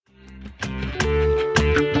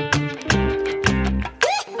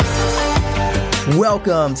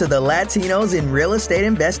Welcome to the Latinos in Real Estate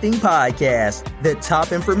Investing Podcast, the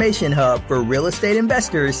top information hub for real estate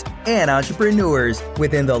investors and entrepreneurs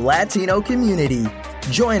within the Latino community.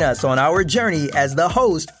 Join us on our journey as the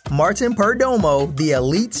host, Martin Perdomo, the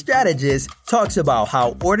elite strategist, talks about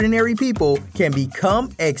how ordinary people can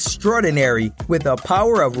become extraordinary with the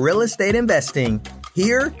power of real estate investing.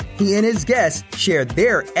 Here, he and his guests share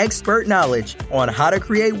their expert knowledge on how to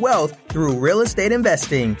create wealth through real estate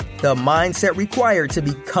investing, the mindset required to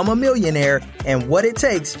become a millionaire, and what it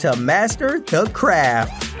takes to master the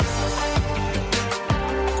craft.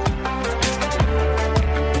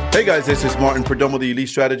 Hey guys, this is Martin Perdomo, the elite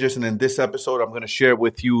strategist, and in this episode, I'm going to share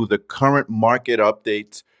with you the current market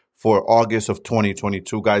updates for August of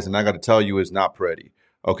 2022, guys, and I got to tell you, it's not pretty.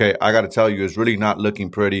 Okay, I got to tell you, it's really not looking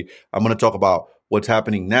pretty. I'm going to talk about what's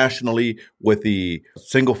happening nationally with the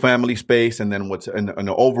single family space and then what's in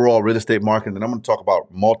the overall real estate market. And then I'm going to talk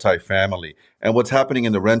about multifamily and what's happening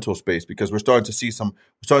in the rental space, because we're starting to see some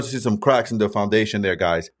cracks in the foundation there,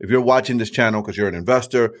 guys. If you're watching this channel because you're an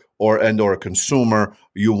investor or a consumer,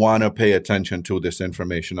 you want to pay attention to this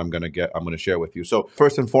information I'm going to share with you. So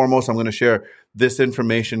first and foremost, I'm going to share this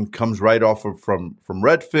information comes right off from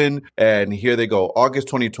Redfin. And here they go. August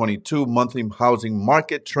 2022 monthly housing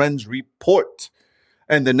market trends report.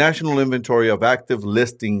 And the national inventory of active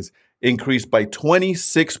listings increased by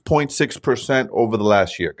 26.6% over the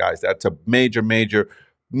last year, guys. That's a major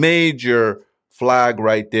flag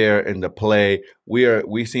right there in the play.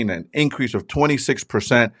 We've seen an increase of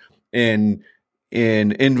 26% in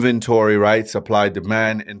inventory, right? Supply,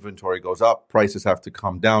 demand, inventory goes up, prices have to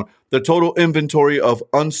come down. The total inventory of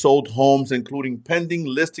unsold homes, including pending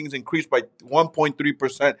listings, increased by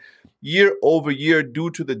 1.3% year over year due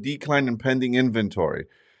to the decline in pending inventory.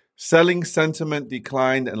 Selling sentiment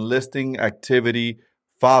declined and listing activity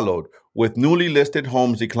followed, with newly listed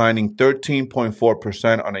homes declining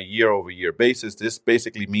 13.4% on a year over year basis. This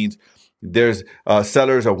basically means there's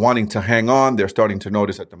sellers are wanting to hang on. They're starting to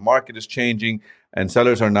notice that the market is changing and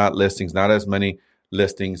sellers are not listings. Not as many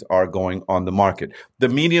listings are going on the market. The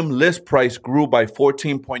median list price grew by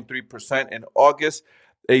 14.3% in August,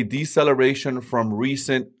 a deceleration from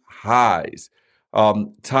recent highs.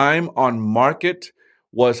 Time on market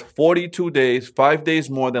was 42 days, 5 days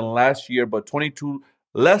more than last year, but 22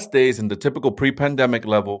 less days in the typical pre-pandemic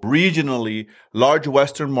level. Regionally, large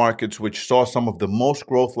Western markets, which saw some of the most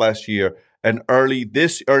growth last year and earlier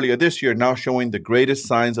this year, now showing the greatest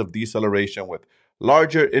signs of deceleration, with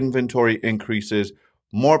larger inventory increases,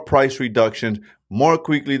 more price reductions, more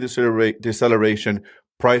quickly deceleration,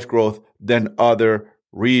 price growth than other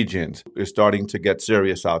regions. Is starting to get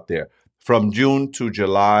serious out there. From June to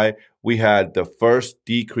July, we had the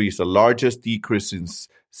largest decrease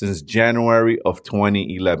since January of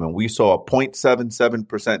 2011. We saw a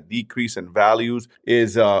 0.77% decrease in values.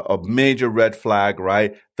 Is a major red flag,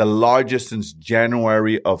 right? The largest since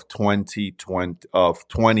January of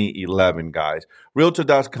 2011, guys.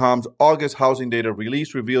 Realtor.com's August housing data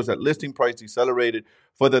release reveals that listing price decelerated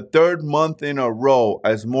for the third month in a row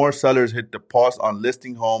as more sellers hit the pause on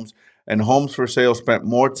listing homes, and homes for sale spent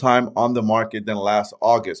more time on the market than last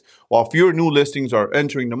August. While fewer new listings are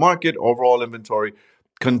entering the market, overall inventory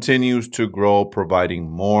continues to grow,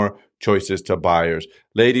 providing more choices to buyers.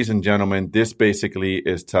 Ladies and gentlemen, this basically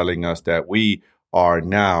is telling us that we are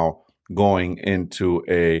now going into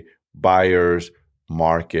a buyer's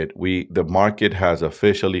market. The market has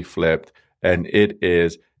officially flipped, and it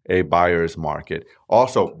is a buyer's market.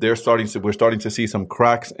 Also, we're starting to see some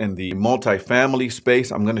cracks in the multifamily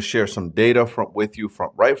space. I'm going to share some data with you from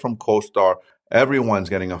CoStar. Everyone's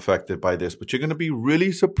getting affected by this, but you're going to be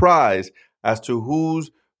really surprised as to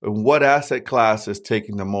what asset class is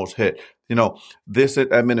taking the most hit. You know, this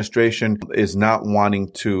administration is not wanting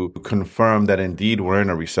to confirm that indeed we're in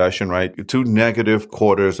a recession, right? 2 negative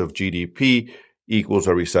quarters of GDP equals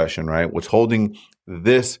a recession, right? What's holding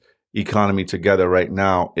this economy together right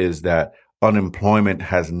now is that unemployment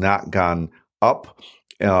has not gone up,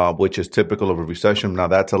 which is typical of a recession. Now,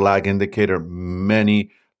 that's a lag indicator.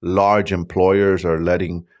 Many large employers are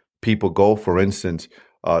letting people go. For instance,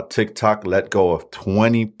 TikTok let go of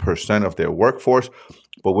 20% of their workforce,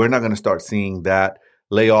 but we're not going to start seeing that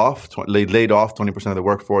laid off 20% of the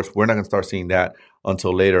workforce. We're not going to start seeing that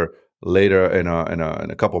until later in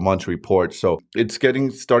a couple months report. So it's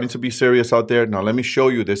starting to be serious out there. Now, let me show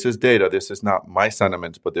you. This is data. This is not my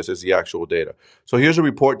sentiments, but this is the actual data. So here's a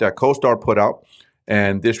report that CoStar put out,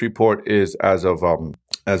 and this report is as of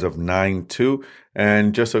 9/2,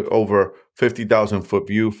 and just over 50,000 foot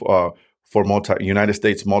view for United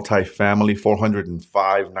States multifamily,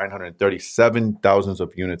 937,000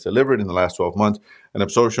 of units delivered in the last 12 months, an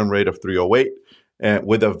absorption rate of 308. and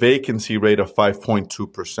with a vacancy rate of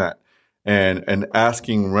 5.2%. And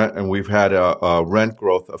asking rent, and we've had a rent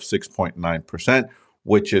growth of 6.9%,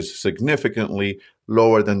 which is significantly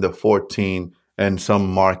lower than the 14, and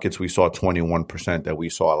some markets we saw 21% that we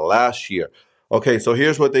saw last year. Okay, so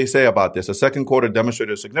here's what they say about this. The second quarter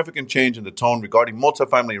demonstrated a significant change in the tone regarding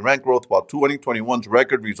multifamily rent growth, while 2021's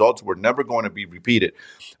record results were never going to be repeated.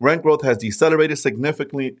 Rent growth has decelerated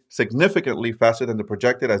significantly faster than the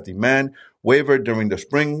projected as demand wavered during the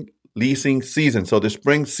spring leasing season. So the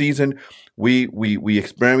spring season, we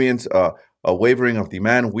experienced a wavering of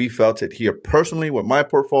demand. We felt it here personally with my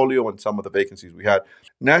portfolio and some of the vacancies we had.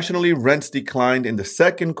 Nationally, rents declined in the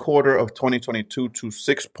second quarter of 2022 to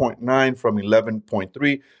 6.9 from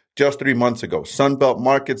 11.3 just 3 months ago. Sunbelt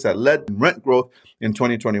markets that led rent growth in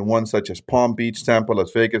 2021, such as Palm Beach, Tampa,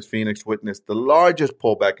 Las Vegas, Phoenix, witnessed the largest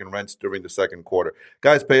pullback in rents during the second quarter.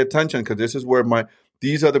 Guys, pay attention because this is where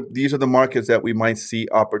these are the markets that we might see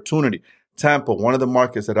opportunity. Tampa, one of the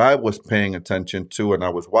markets that I was paying attention to, and I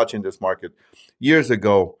was watching this market years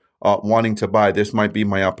ago, wanting to buy. This might be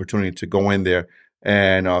my opportunity to go in there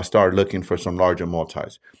and start looking for some larger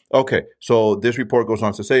multis. Okay, so this report goes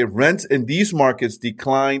on to say rents in these markets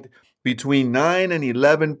declined between 9 and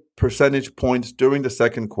 11 percentage points during the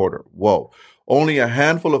second quarter. Whoa. Only a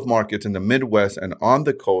handful of markets in the Midwest and on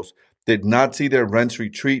the coast did not see their rents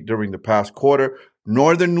retreat during the past quarter.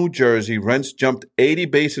 Northern New Jersey, rents jumped 80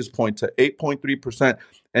 basis points to 8.3%,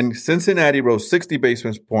 and Cincinnati rose 60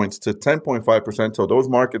 basis points to 10.5%. So those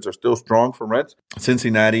markets are still strong for rents.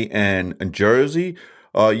 Cincinnati and Jersey,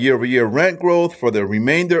 year-over-year rent growth for the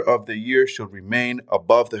remainder of the year should remain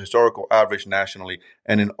above the historical average nationally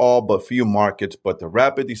and in all but few markets. But the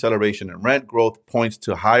rapid deceleration in rent growth points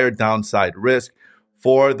to higher downside risk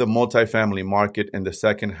for the multifamily market in the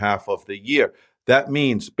second half of the year. That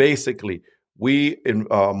means basically we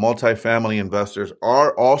multifamily investors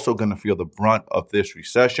are also going to feel the brunt of this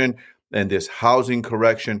recession and this housing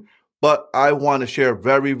correction. But I want to share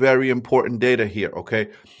very, very important data here, okay?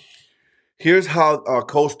 Here's how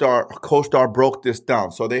CoStar broke this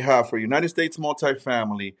down. So they have for United States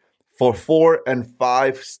multifamily for 4 and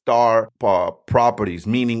 5 star properties,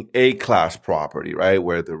 meaning A-class property, right?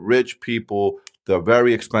 Where the rich people, the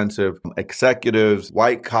very expensive executives,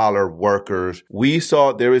 white collar workers, we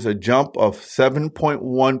saw there is a jump of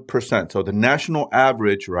 7.1%. So the national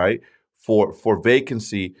average, right, for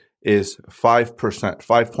vacancy is 5%,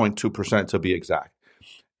 5.2% to be exact.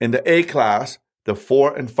 In the A class, the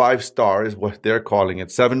 4 and 5 star is what they're calling it,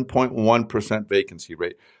 7.1% vacancy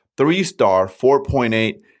rate. 3 star,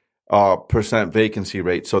 4.8% vacancy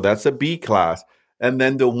rate. So that's a B class. And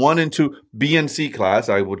then the 1 and 2 B and C class,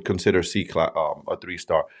 I would consider C class a 3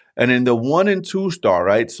 star. And in the 1 and 2 star,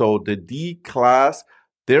 right? So the D class,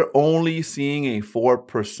 they're only seeing a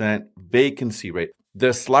 4% vacancy rate.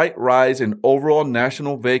 The slight rise in overall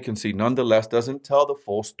national vacancy nonetheless doesn't tell the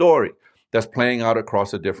full story that's playing out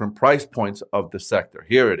across the different price points of the sector.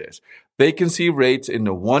 Here it is. Vacancy rates in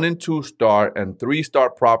the 1 and 2 star and 3 star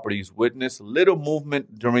properties witnessed little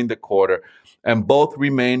movement during the quarter, and both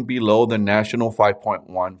remain below the national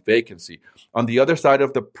 5.1 vacancy. On the other side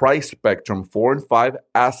of the price spectrum, 4 and 5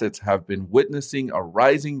 assets have been witnessing a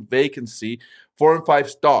rising vacancy. 4 and 5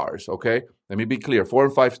 stars, okay? Let me be clear. 4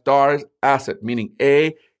 and 5 stars asset, meaning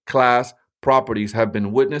A-class properties, have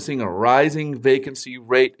been witnessing a rising vacancy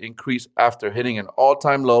rate increase after hitting an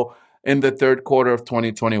all-time low in the third quarter of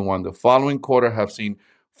 2021. The following quarter have seen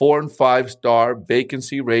 4 and 5 star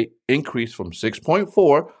vacancy rate increase from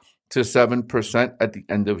 6.4 to 7% at the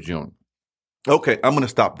end of June. Okay, I'm going to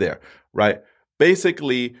stop there, right?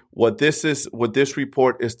 Basically, what this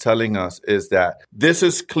report is telling us is that this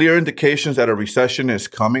is clear indications that a recession is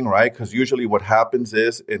coming, right? Because usually what happens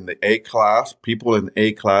is in the A class, people in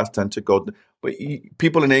A class tend to go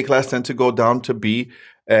down to B,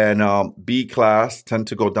 and B class tend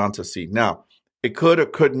to go down to C. Now, it could or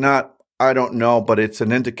could not, I don't know, but it's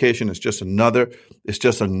an indication. It's just another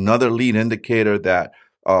lead indicator that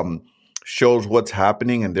shows what's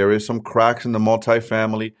happening, and there is some cracks in the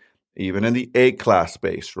multifamily, even in the A class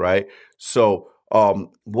space, right? So,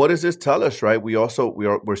 what does this tell us, right? We're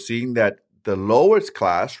seeing that the lowest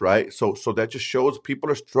class, right? So that just shows people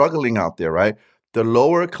are struggling out there, right? The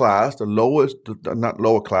lower class, not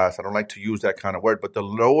lower class, I don't like to use that kind of word, but the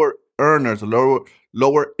lower earners, the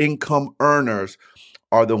lower income earners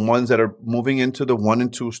are the ones that are moving into the 1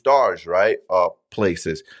 and 2 stars, right?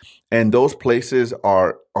 Places. And those places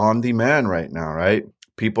are on demand right now, right?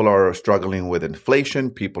 People are struggling with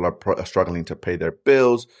inflation. People are struggling to pay their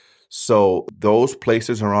bills. So those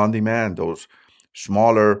places are on demand. Those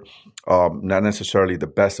smaller, not necessarily the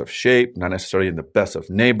best of shape, not necessarily in the best of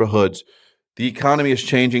neighborhoods. The economy is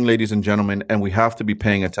changing, ladies and gentlemen, and we have to be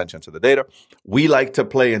paying attention to the data. We like to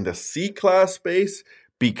play in the C-class space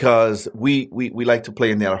because we like to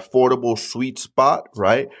play in that affordable sweet spot,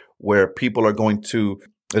 right? Where people are going to,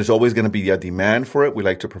 there's always going to be a demand for it. We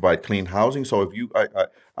like to provide clean housing. So if you,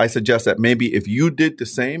 I suggest that maybe if you did the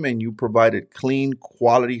same and you provided clean,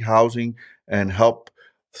 quality housing and help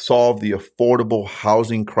solve the affordable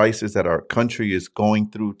housing crisis that our country is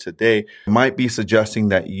going through today, I might be suggesting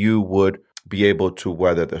that you would be able to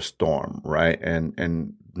weather the storm, right?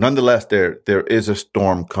 And nonetheless, there is a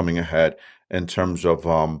storm coming ahead in terms of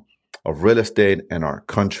real estate and our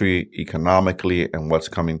country economically, and what's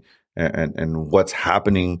coming and what's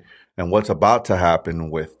happening and what's about to happen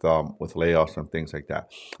with layoffs and things like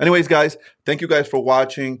that. Anyways, guys, thank you guys for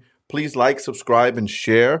watching. Please like, subscribe, and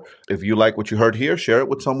share. If you like what you heard here, share it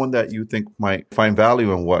with someone that you think might find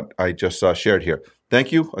value in what I just shared here.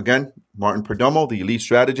 Thank you. Again, Martin Perdomo, the Elite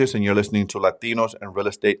Strategist, and you're listening to Latinos and Real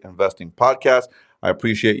Estate Investing Podcast. I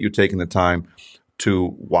appreciate you taking the time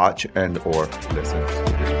to watch and or listen to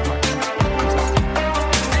this podcast.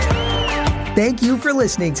 Thank you for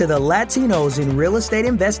listening to the Latinos in Real Estate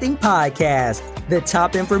Investing Podcast, the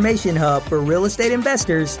top information hub for real estate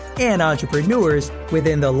investors and entrepreneurs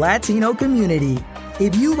within the Latino community.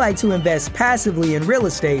 If you'd like to invest passively in real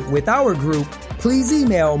estate with our group, please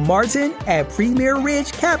email Martin at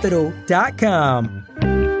PremierRidgeCapital.com.